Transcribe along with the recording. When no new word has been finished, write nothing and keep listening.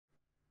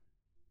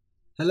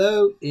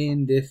Hello,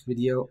 in this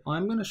video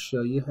I'm going to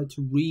show you how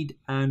to read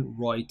and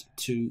write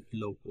to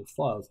local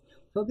files.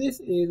 So this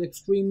is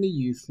extremely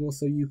useful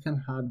so you can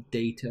have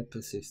data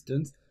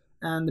persistence,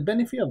 and the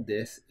benefit of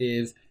this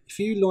is if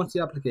you launch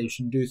the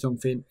application, do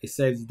something, it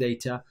saves the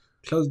data,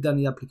 close down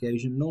the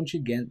application, launch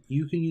again,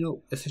 you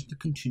can essentially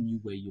continue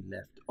where you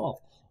left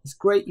off. It's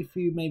great if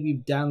you maybe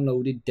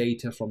downloaded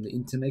data from the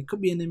internet. It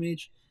could be an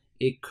image,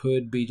 it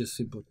could be just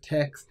simple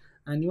text,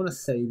 and you want to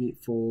save it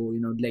for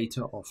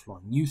later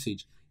offline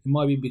usage. It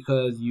might be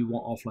because you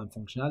want offline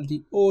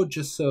functionality, or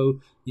just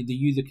so the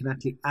user can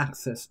actually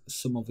access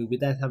some of it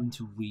without having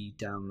to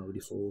re-download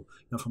it for,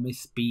 from a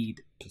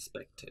speed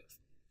perspective.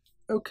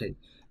 Okay,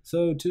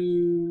 so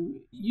to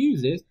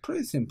use it,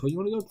 pretty simple. You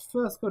want to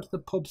first go to the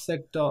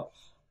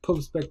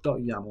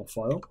pubspec.yaml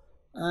file,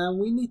 and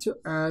we need to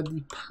add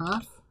the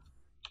path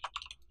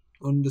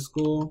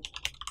underscore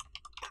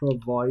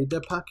provider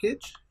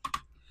package.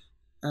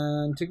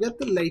 And to get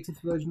the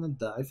latest version of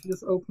that, if you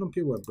just open up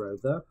your web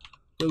browser,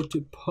 go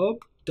to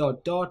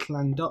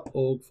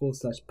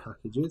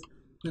pub.dartlang.org/packages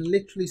and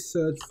literally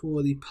search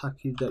for the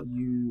package that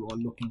you are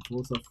looking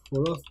for. So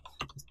for us,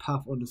 it's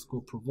path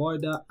underscore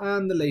provider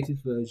and the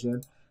latest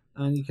version.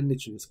 And you can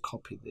literally just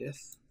copy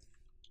this.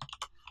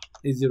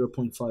 It's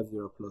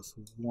 0.50 plus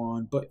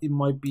 1, but it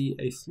might be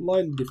a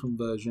slightly different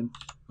version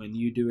when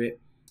you do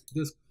it.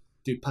 Just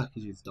do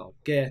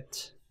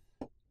packages.get.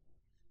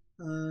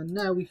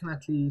 Now we can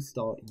actually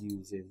start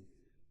using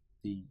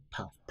the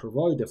path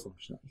provider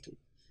functionality.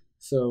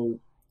 So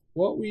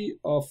what we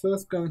are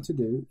first going to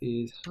do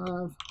is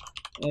have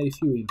a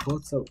few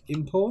imports. So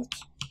import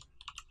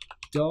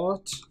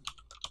dot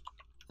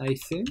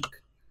async,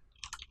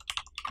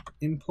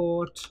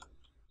 import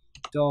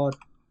dot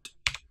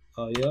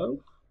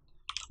io,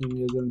 and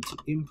we are going to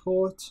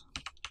import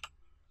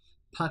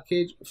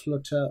package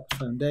Flutter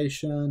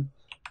foundation,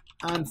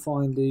 and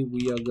finally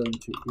we are going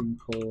to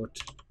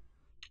import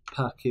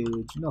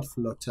package, not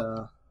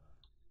Flutter,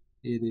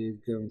 it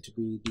is going to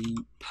be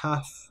the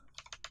path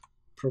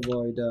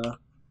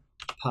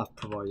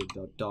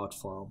provider.dart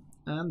file,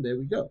 and there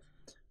we go.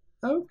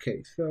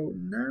 Okay, so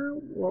now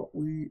what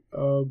we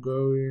are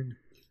going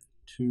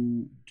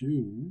to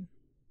do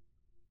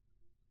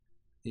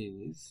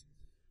is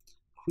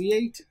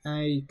create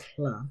a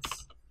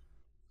class,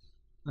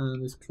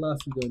 and this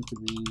class is going to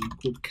be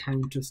called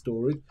counter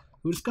storage.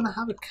 We're just going to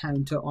have a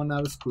counter on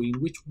our screen,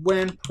 which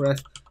when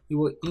pressed it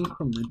will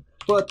increment,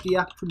 but the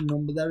actual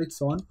number that it's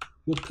on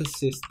will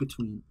persist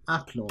between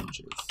app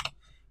launches.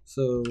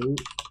 So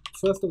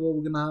first of all,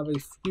 we're going to have a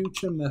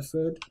future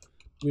method,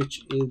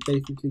 which is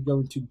basically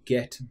going to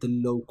get the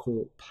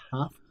local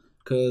path,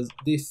 because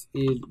this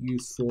is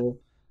useful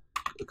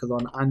because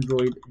on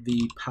Android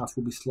the path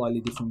will be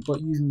slightly different,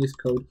 but using this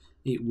code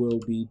it will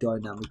be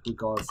dynamic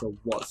regardless of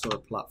what sort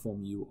of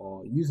platform you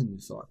are using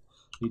this on.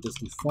 We just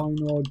do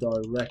final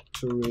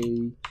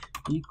directory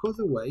equals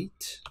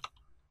await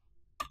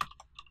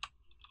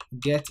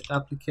get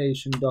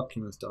application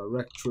documents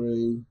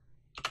directory,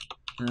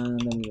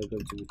 and then we are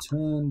going to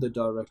return the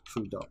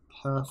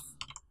directory.path.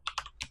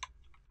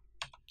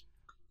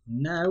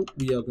 Now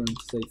we are going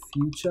to say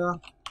future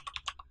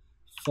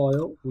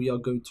file. We are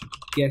going to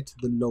get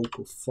the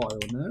local file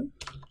now.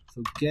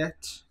 So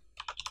get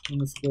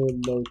underscore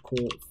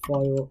local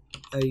file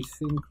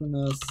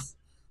asynchronous,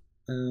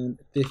 and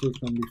this is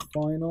going to be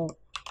final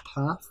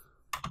path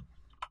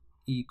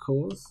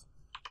equals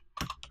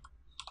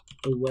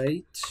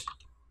await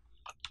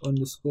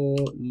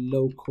underscore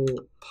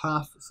local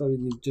path. So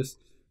it is just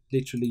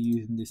literally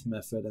using this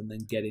method and then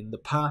getting the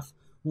path.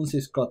 Once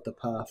it's got the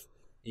path,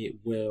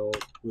 we'll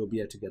be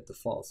able to get the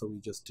file. So we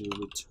just do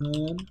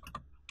return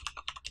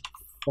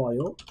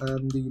file,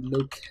 and the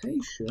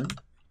location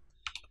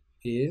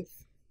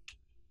is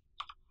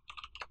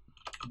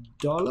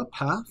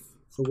 $path,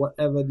 so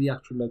whatever the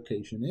actual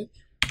location is,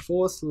 /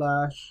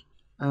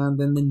 and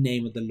then the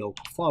name of the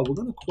local file. We're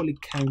going to call it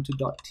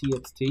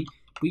counter.txt.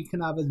 We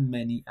can have as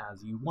many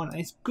as you want. And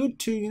it's good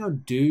to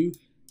do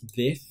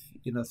this,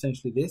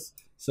 essentially this.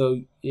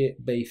 So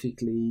it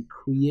basically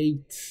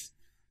creates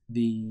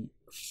the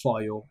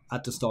file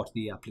at the start of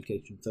the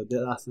application. So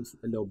that's just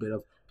a little bit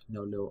of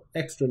little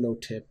extra little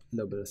tip, a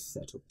little bit of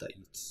setup that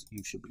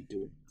you should be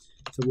doing.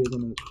 So we're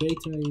going to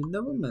create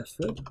another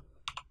method,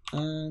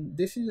 and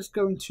this is just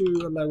going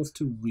to allow us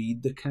to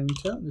read the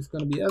counter. It's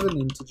going to be as an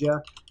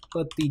integer,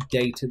 but the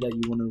data that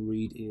you want to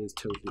read is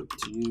totally up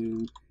to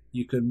you.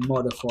 You can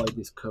modify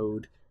this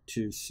code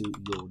to suit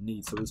your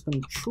needs. So we're just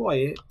going to try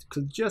it,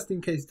 because just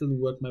in case it doesn't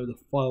work, maybe the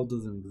file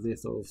doesn't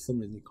exist or for some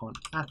reason you can't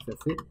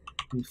access it.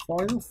 The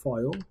final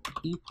file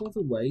equals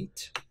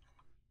await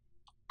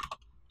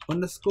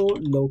underscore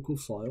local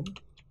file.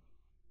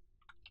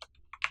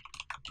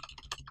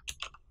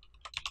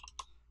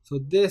 So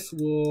this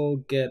will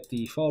get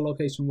the file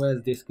location,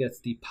 whereas this gets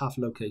the path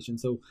location.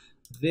 So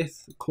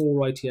this call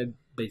right here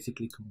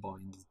basically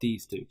combines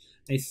these two.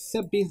 It's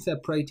being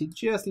separated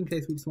just in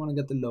case we just want to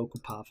get the local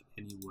path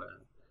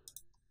anywhere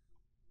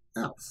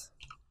else.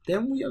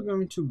 Then we are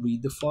going to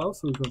read the file.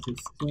 So we're going to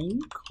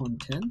string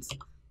contents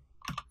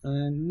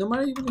And no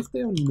matter even if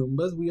they are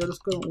numbers, we are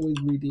just going to always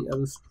read it as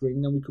a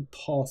string, and we could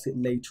pass it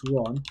later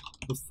on.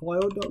 The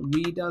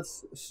file.read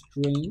as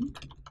string,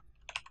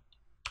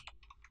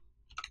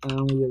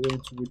 and we are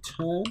going to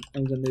return.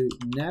 And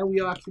now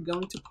we are actually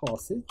going to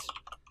pass it.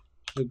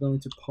 We're going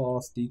to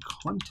pass the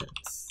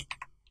contents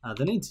as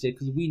an integer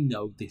because we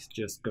know this is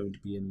just going to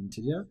be an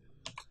integer.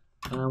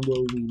 And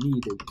we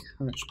need a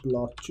catch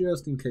block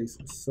just in case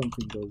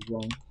something goes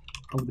wrong.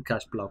 And the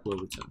catch block will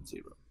return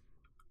 0.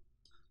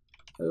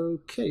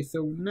 Okay,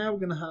 so now we're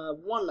going to have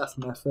one last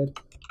method.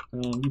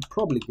 You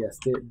probably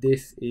guessed it.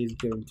 This is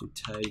going to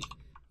take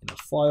in a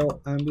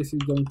file, and this is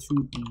going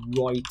to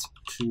write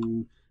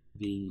to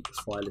the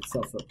file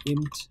itself. So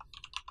int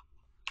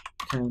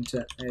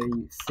counter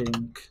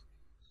async,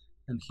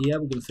 and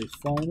here we're going to say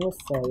final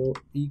file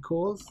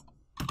equals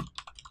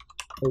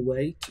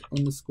await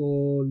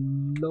underscore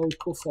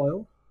local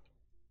file,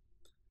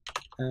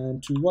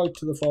 and to write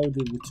to the file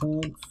we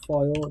return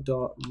file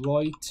dot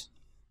write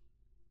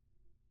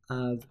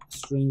as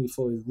string.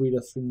 Before is read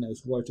a string, now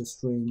it's write a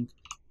string.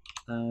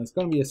 It's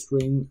going to be a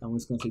string, and we're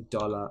just going to say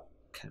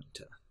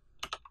 $counter.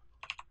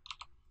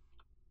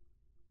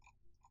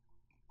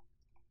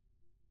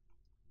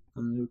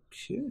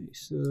 Okay,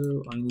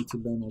 so I need to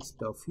learn how to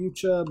spell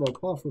future, but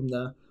apart from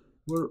that,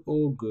 we're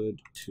all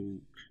good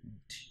to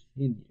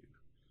continue.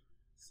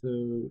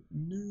 So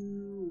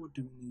now what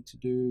do we need to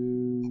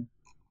do?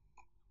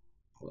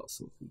 What else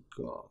have we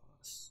got?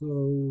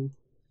 So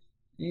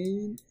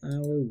in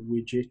our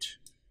widget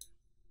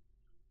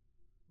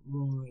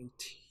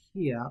right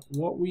here,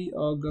 what we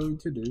are going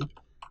to do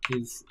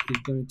is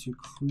going to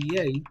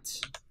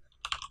create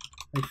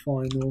a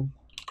final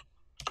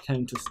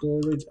counter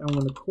storage. I'm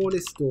going to call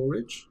it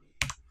storage,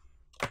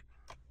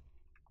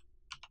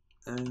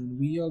 and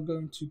we are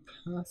going to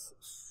pass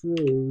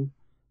through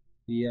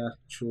the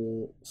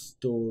actual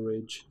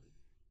storage.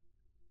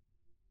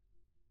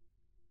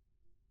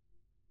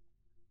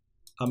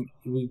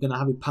 We're going to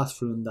have it pass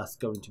through, and that's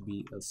going to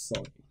be a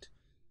side.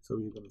 So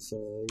we're going to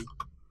say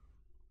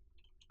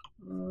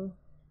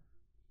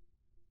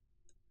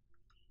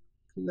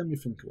let me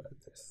think about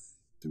this.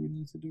 Do we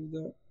need to do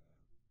that?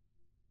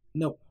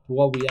 No.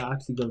 What we are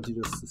actually going to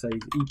just say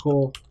is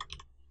equal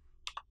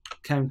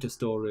counter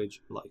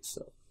storage like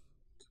so.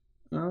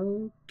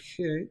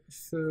 Okay,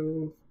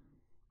 so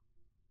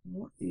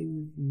what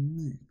is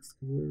next?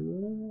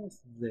 We're off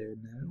there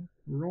now.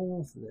 We're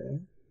off there.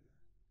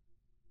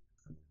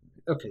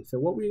 Okay, so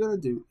what we're going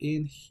to do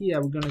in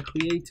here, we're going to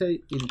create a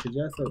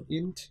integer. So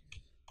int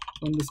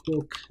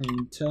underscore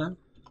counter,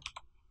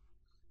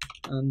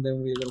 and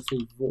then we're going to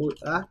say void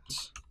at.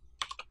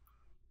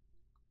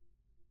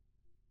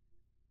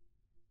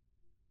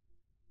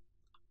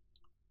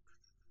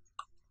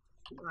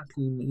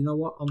 Actually, you know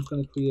what? I'm just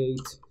going to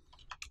create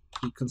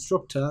the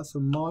constructor. So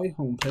my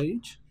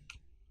homepage,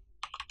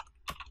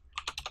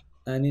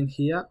 and in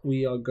here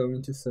we are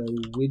going to say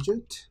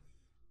widget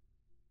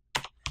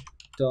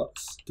dot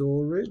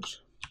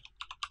storage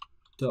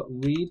dot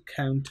read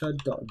counter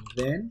dot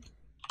then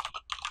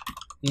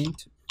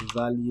int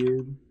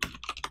value,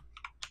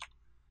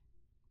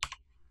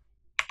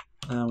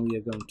 and we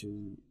are going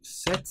to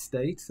set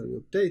state, so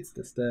it updates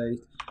the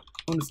state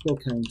underscore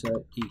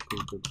counter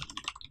equal to value.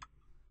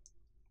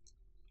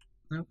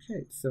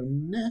 Okay, so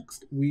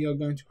next we are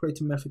going to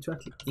create a method to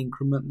actually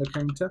increment the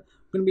counter.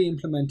 We're going to be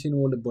implementing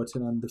all the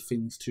button and the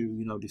things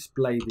to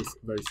display this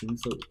very soon.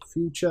 So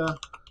future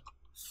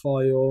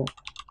file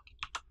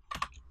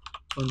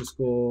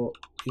underscore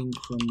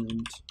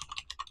increment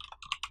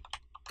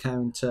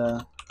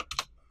counter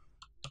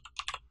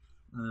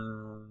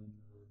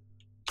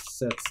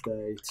set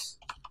state.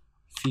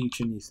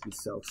 Future needs to be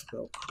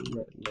self-spelled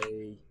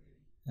correctly.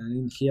 And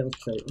in here,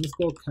 okay,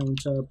 underscore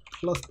counter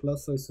plus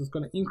plus, so it's just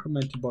going to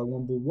increment it by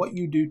 1, but what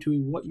you do to it,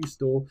 what you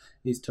store,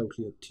 is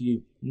totally up to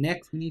you.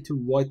 Next, we need to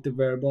write the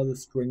variable, the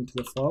string, to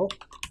the file.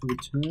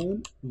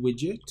 Return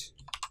widget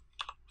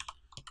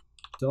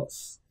dot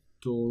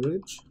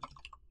storage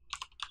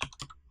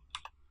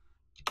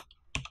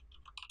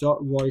dot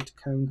write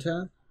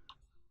counter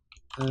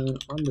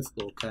and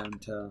underscore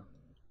counter.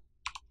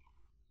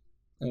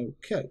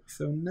 Okay,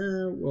 so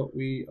now what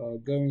we are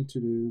going to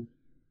do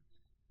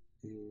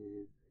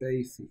is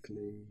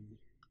basically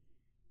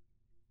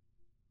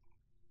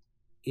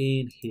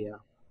in here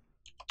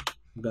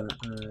I'm gonna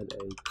add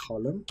a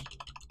column,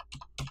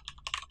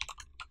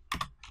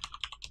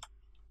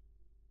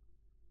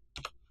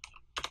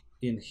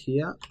 in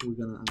here we're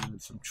gonna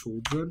add some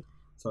children,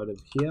 so out of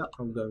here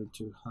I'm going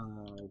to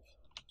have a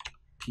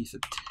piece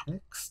of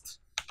text,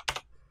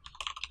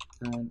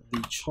 and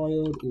the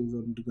child is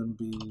going to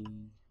be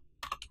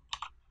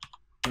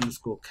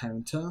underscore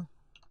counter.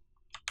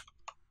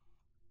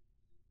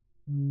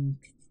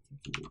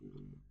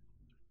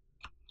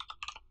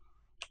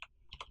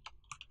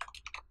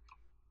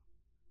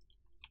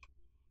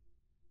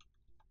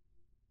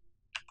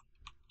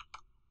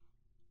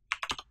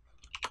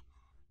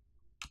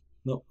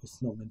 No,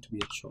 it's not meant to be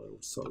a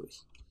child, sorry.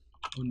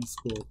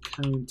 Underscore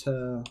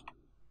counter.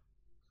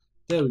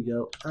 There we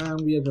go, and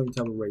we are going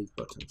to have a raised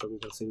button. So we're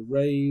going to say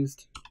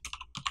raised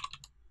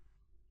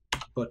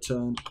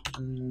button,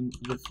 and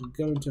we're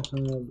going to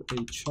have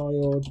a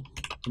child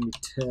in the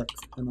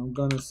text, and I'm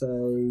going to say,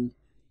 I'm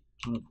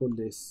going to call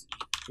this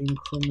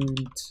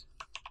increment,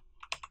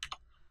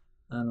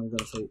 and I'm going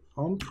to say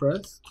on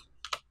pressed.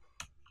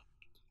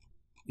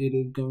 It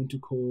is going to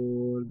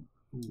call,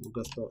 we've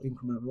got to spell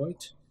increment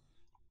right,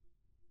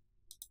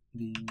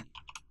 the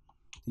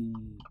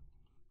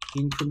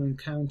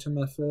increment counter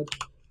method.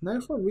 Now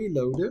if I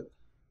reload it,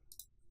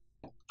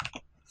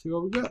 see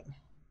what we get.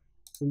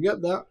 So we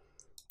get that.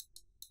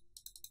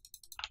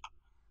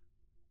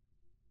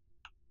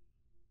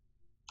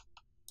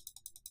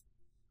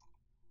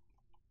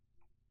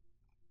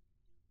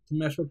 The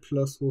method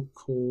plus will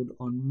called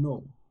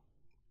unknown.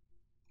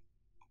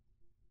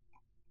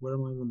 Where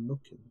am I even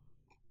looking?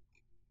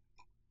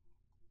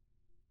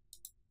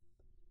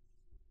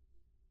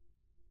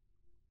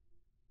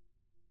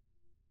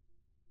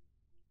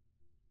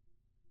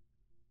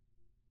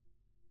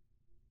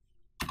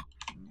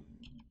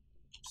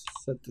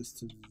 Set this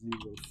to 0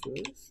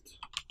 first.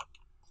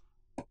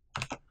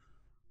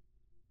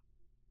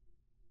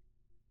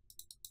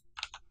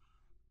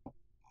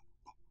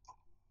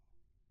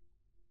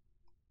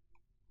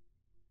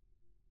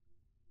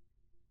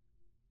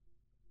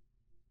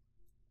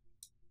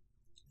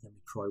 Let me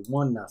try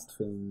one last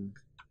thing.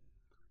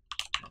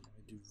 I'm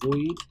going to do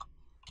void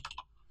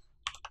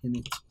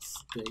init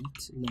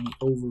state. Let me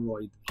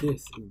override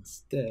this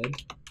instead.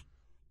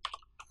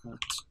 At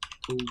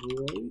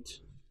override.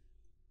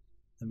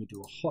 Let me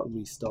do a hot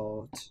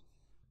restart.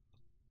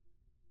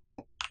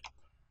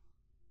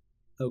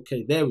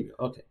 Okay, there we go.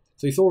 Okay,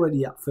 so it's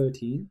already at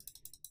 13.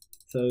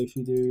 So if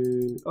you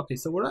do, okay,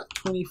 so we're at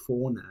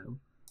 24 now.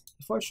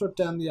 If I shut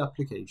down the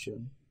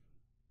application,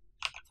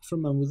 just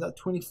remember it's at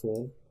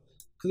 24.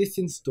 Because it's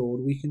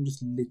installed, we can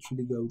just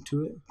literally go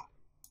to it.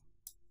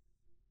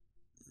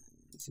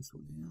 Is this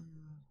one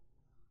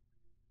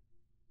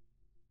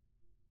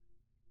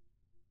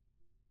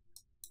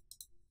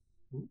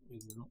here? Ooh,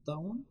 is it not that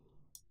one?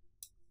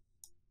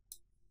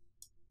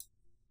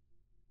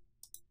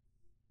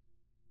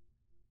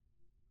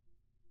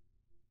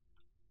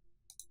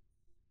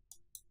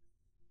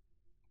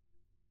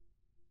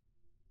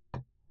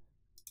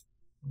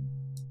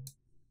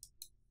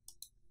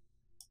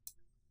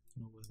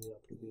 I don't know where the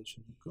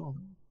application has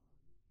gone.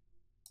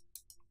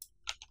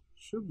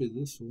 Should be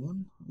this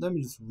one. Let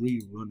me just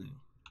rerun it.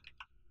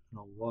 I don't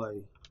know why.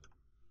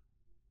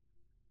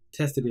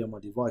 Tested it on my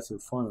device, it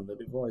was fine on the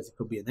device. It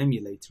could be an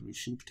emulator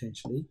issue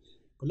potentially,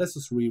 but let's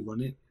just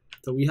rerun it.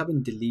 So we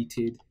haven't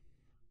deleted,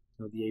 you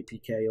know, the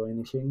APK or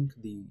anything,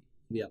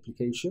 the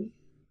application.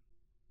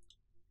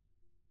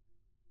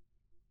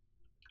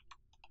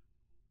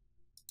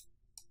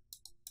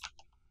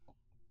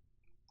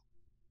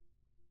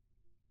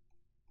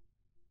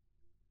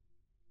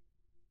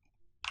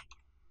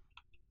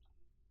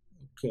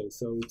 Okay,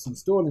 so it's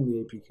installing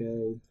the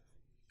APK.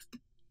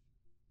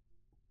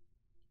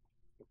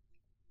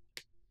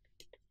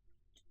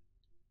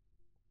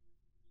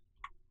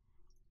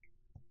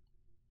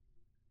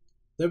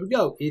 There we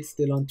go, it's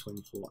still on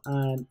 24,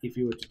 and if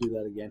you were to do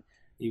that again,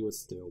 it would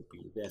still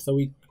be there. So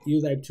you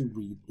was able to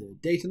read the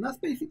data, and that's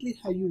basically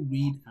how you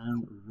read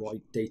and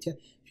write data.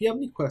 If you have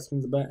any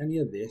questions about any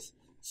of this,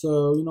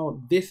 so you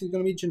know, this is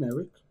going to be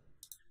generic.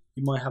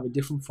 You might have a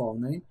different file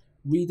name.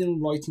 Read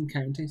and writing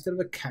counter, instead of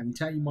a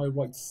counter, you might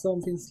write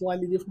something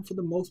slightly different. For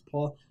the most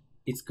part,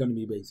 it's going to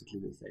be basically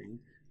the same.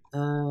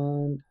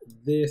 And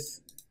this,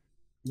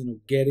 you know,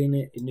 getting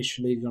it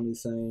initially is going to be the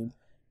same.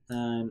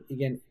 And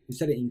again,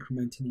 instead of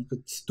incrementing, you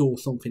could store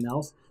something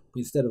else, but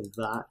instead of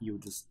that, you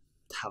would just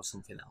have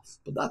something else.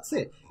 But that's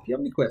it. If you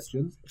have any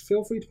questions,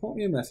 feel free to pop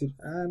me a message,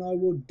 and I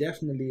will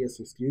definitely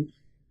assist you.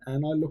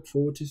 And I look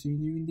forward to seeing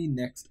you in the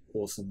next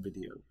awesome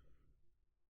video.